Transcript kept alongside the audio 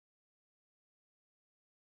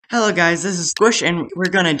Hello guys, this is Squish, and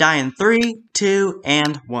we're gonna die in 3, 2,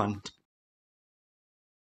 and 1.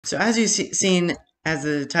 So as you've seen as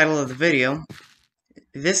the title of the video,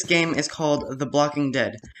 this game is called The Blocking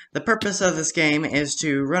Dead. The purpose of this game is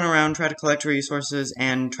to run around, try to collect resources,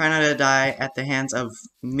 and try not to die at the hands of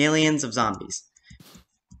millions of zombies.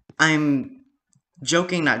 I'm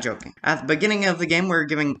joking, not joking. At the beginning of the game, we're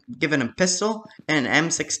given a pistol, an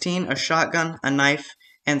M16, a shotgun, a knife,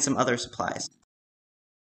 and some other supplies.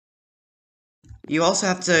 You also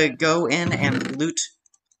have to go in and loot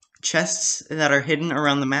chests that are hidden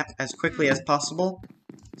around the map as quickly as possible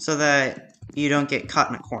so that you don't get caught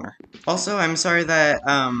in a corner. Also, I'm sorry that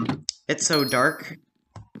it's so dark.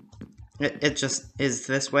 It just is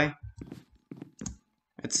this way.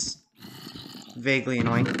 It's vaguely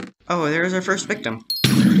annoying. Oh, there's our first victim.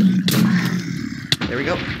 There we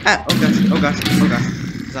go. Ah, oh gosh, oh gosh, oh gosh.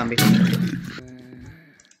 Zombie.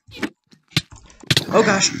 Oh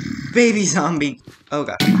gosh, baby zombie. Oh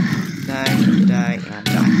gosh. Die, die, and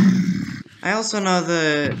die. I also know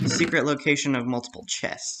the secret location of multiple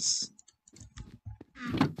chests.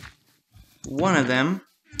 One of them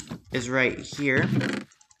is right here.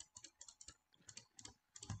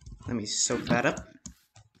 Let me soak that up.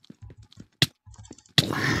 Get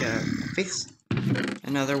out of my face.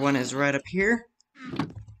 Another one is right up here.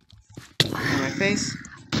 In my face.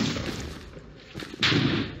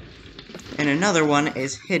 And another one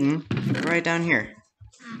is hidden right down here.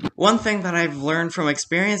 One thing that I've learned from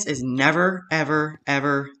experience is never, ever,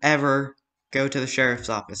 ever, ever go to the sheriff's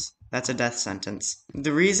office. That's a death sentence.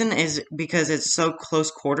 The reason is because it's so close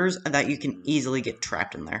quarters that you can easily get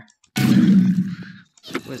trapped in there.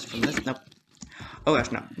 Was from this? Nope. Oh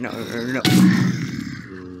gosh, no. No, no, no.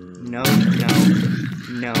 No, no,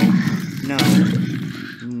 no, no,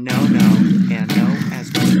 no, no, and no,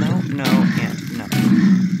 as well, no, no, and no.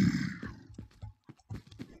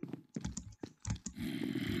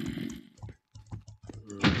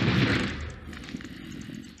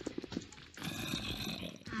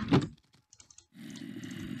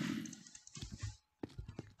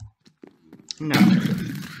 No.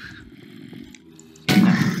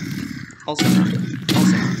 No. Also no.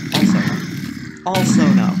 Also no. Also no. Also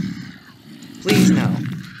no. Please no.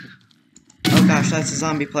 Oh gosh, that's a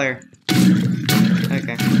zombie player.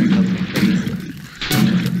 Okay,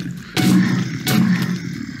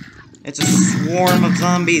 it's a swarm of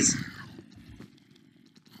zombies.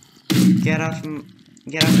 Get off my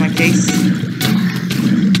case.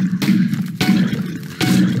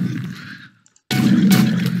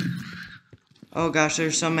 Oh gosh,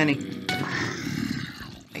 there's so many.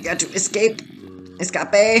 I got to escape.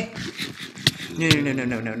 Escape. No, no, no,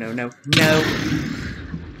 no, no, no, no, no.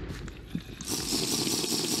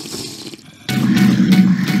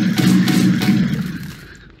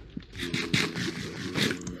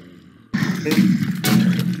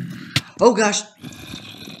 Oh gosh.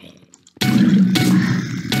 I'm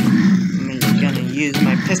gonna use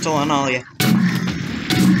my pistol on all of you.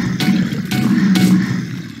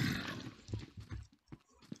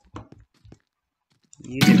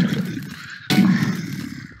 You do.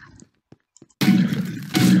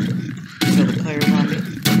 Kill the player zombie.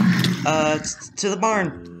 To the barn.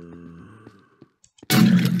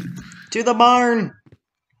 To the barn.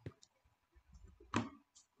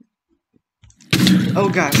 Oh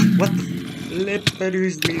gosh, what the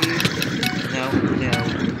flippers me? No, no,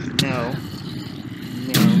 no.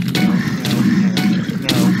 No, no, no, no,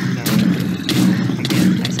 no, no. Again,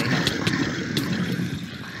 I say no.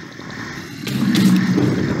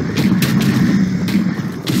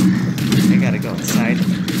 I gotta go inside.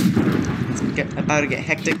 It's about to get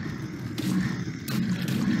hectic.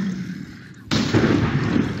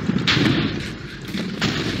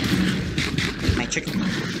 My chicken.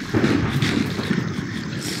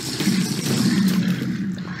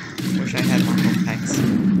 Wish I had more home packs.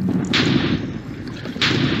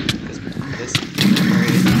 This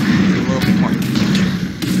area is a little bit more huge.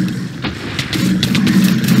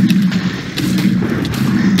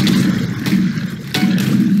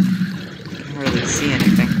 Can't really see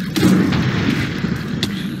anything.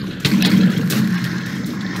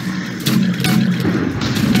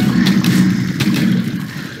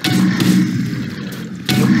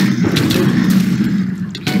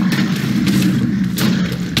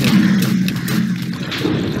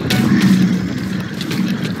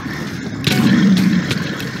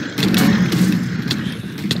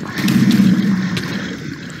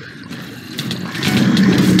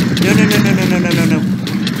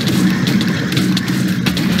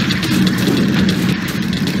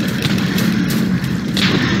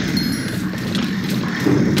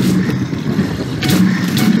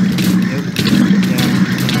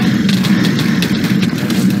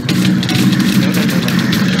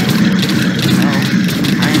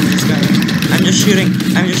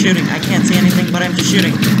 I'm just shooting. I can't see anything, but I'm just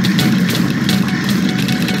shooting.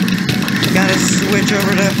 Gotta switch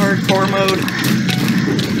over to hardcore mode.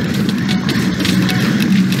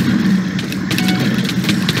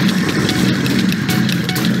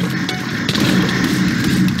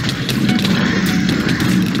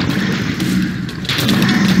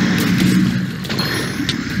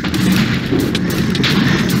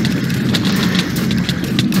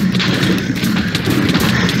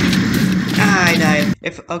 I died.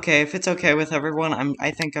 If it's okay with everyone,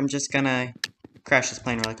 I think I'm just gonna crash this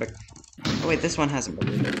plane really quick. Oh wait, this one hasn't been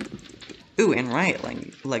rebooted. Ooh, and riot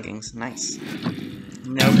leggings. Nice.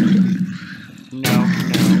 Nope. No, no,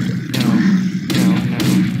 no, no, no.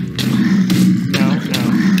 No, no,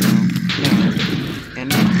 no, no. And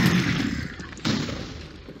no.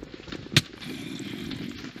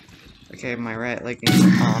 Okay, my riot leggings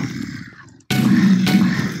are on.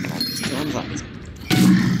 And I'm just killing zombies.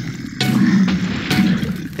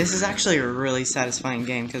 This is actually a really satisfying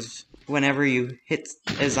game, because whenever you hit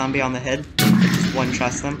a zombie on the head, it just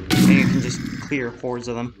one-shots them, and you can just clear hordes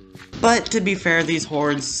of them. But, to be fair, these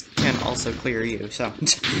hordes can also clear you, so...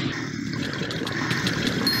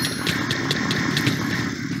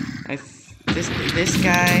 This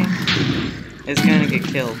guy is gonna get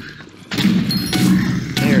killed.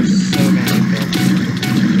 They are so gonna get killed.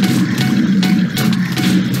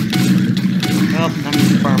 Well, I'm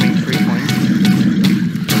just farming 3 points.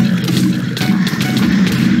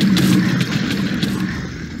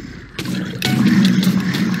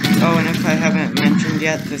 Oh, and if I haven't mentioned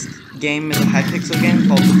yet, this game is a Hypixel game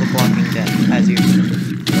called The Blocking Dead, as you've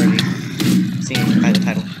already seen by the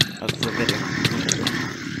title of the video.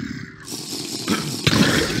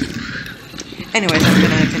 Anyways, I'm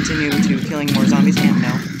gonna continue to killing more zombies, and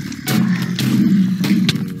no.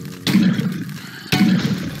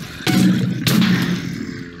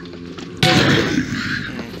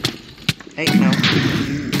 Hey, no.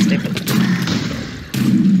 Stay put.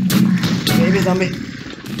 Baby zombie.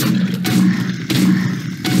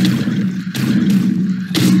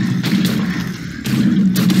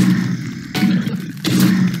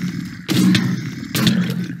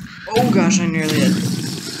 Oh gosh, I nearly did.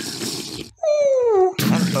 Ooh,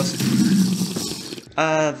 that was close.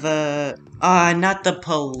 Not the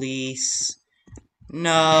police.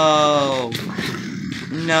 No.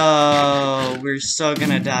 No, we're so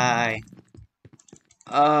gonna die.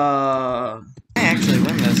 I actually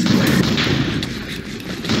win this.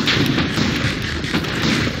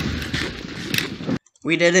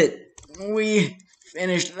 We did it. We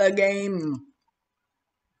finished the game.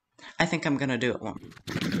 I think I'm gonna do it one.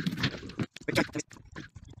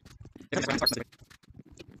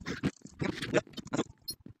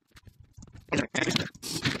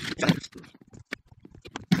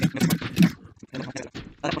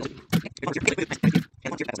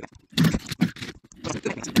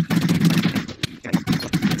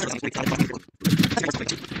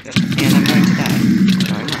 And I'm going to die.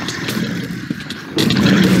 No, I'm not. I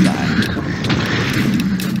will die.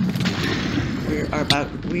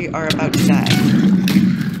 We are about to die.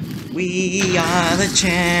 We are the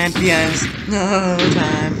champions. No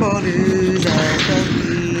time for losers, 'cause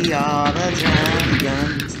we are the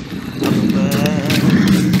champions of the world.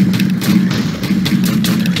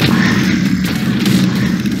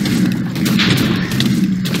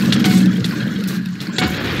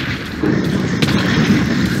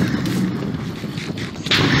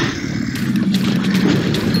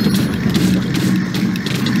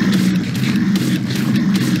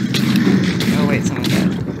 Oh wait, someone's dead.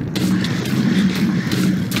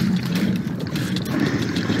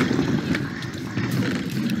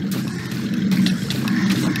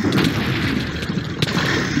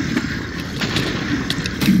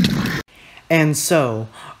 And so,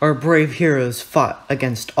 our brave heroes fought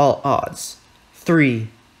against all odds. 3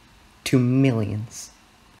 to millions.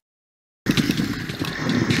 I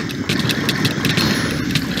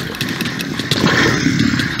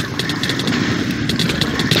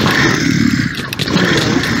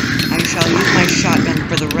shall use my shotgun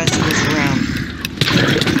for the rest of this round.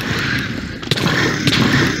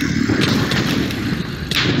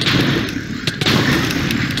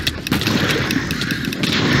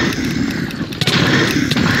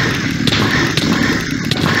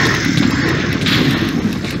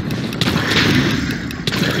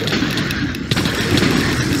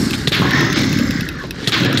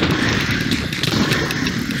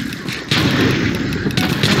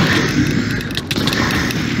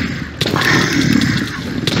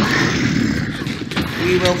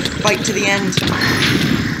 We will fight to the end.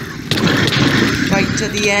 Fight to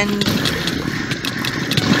the end.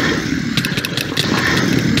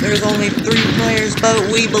 There's only 3 players,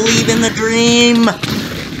 but we believe in the dream!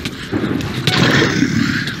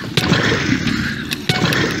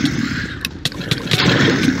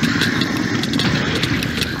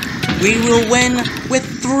 We will win with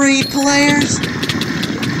 3 players!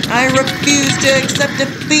 I refuse to accept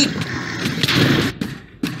defeat!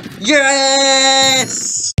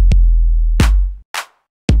 Yes!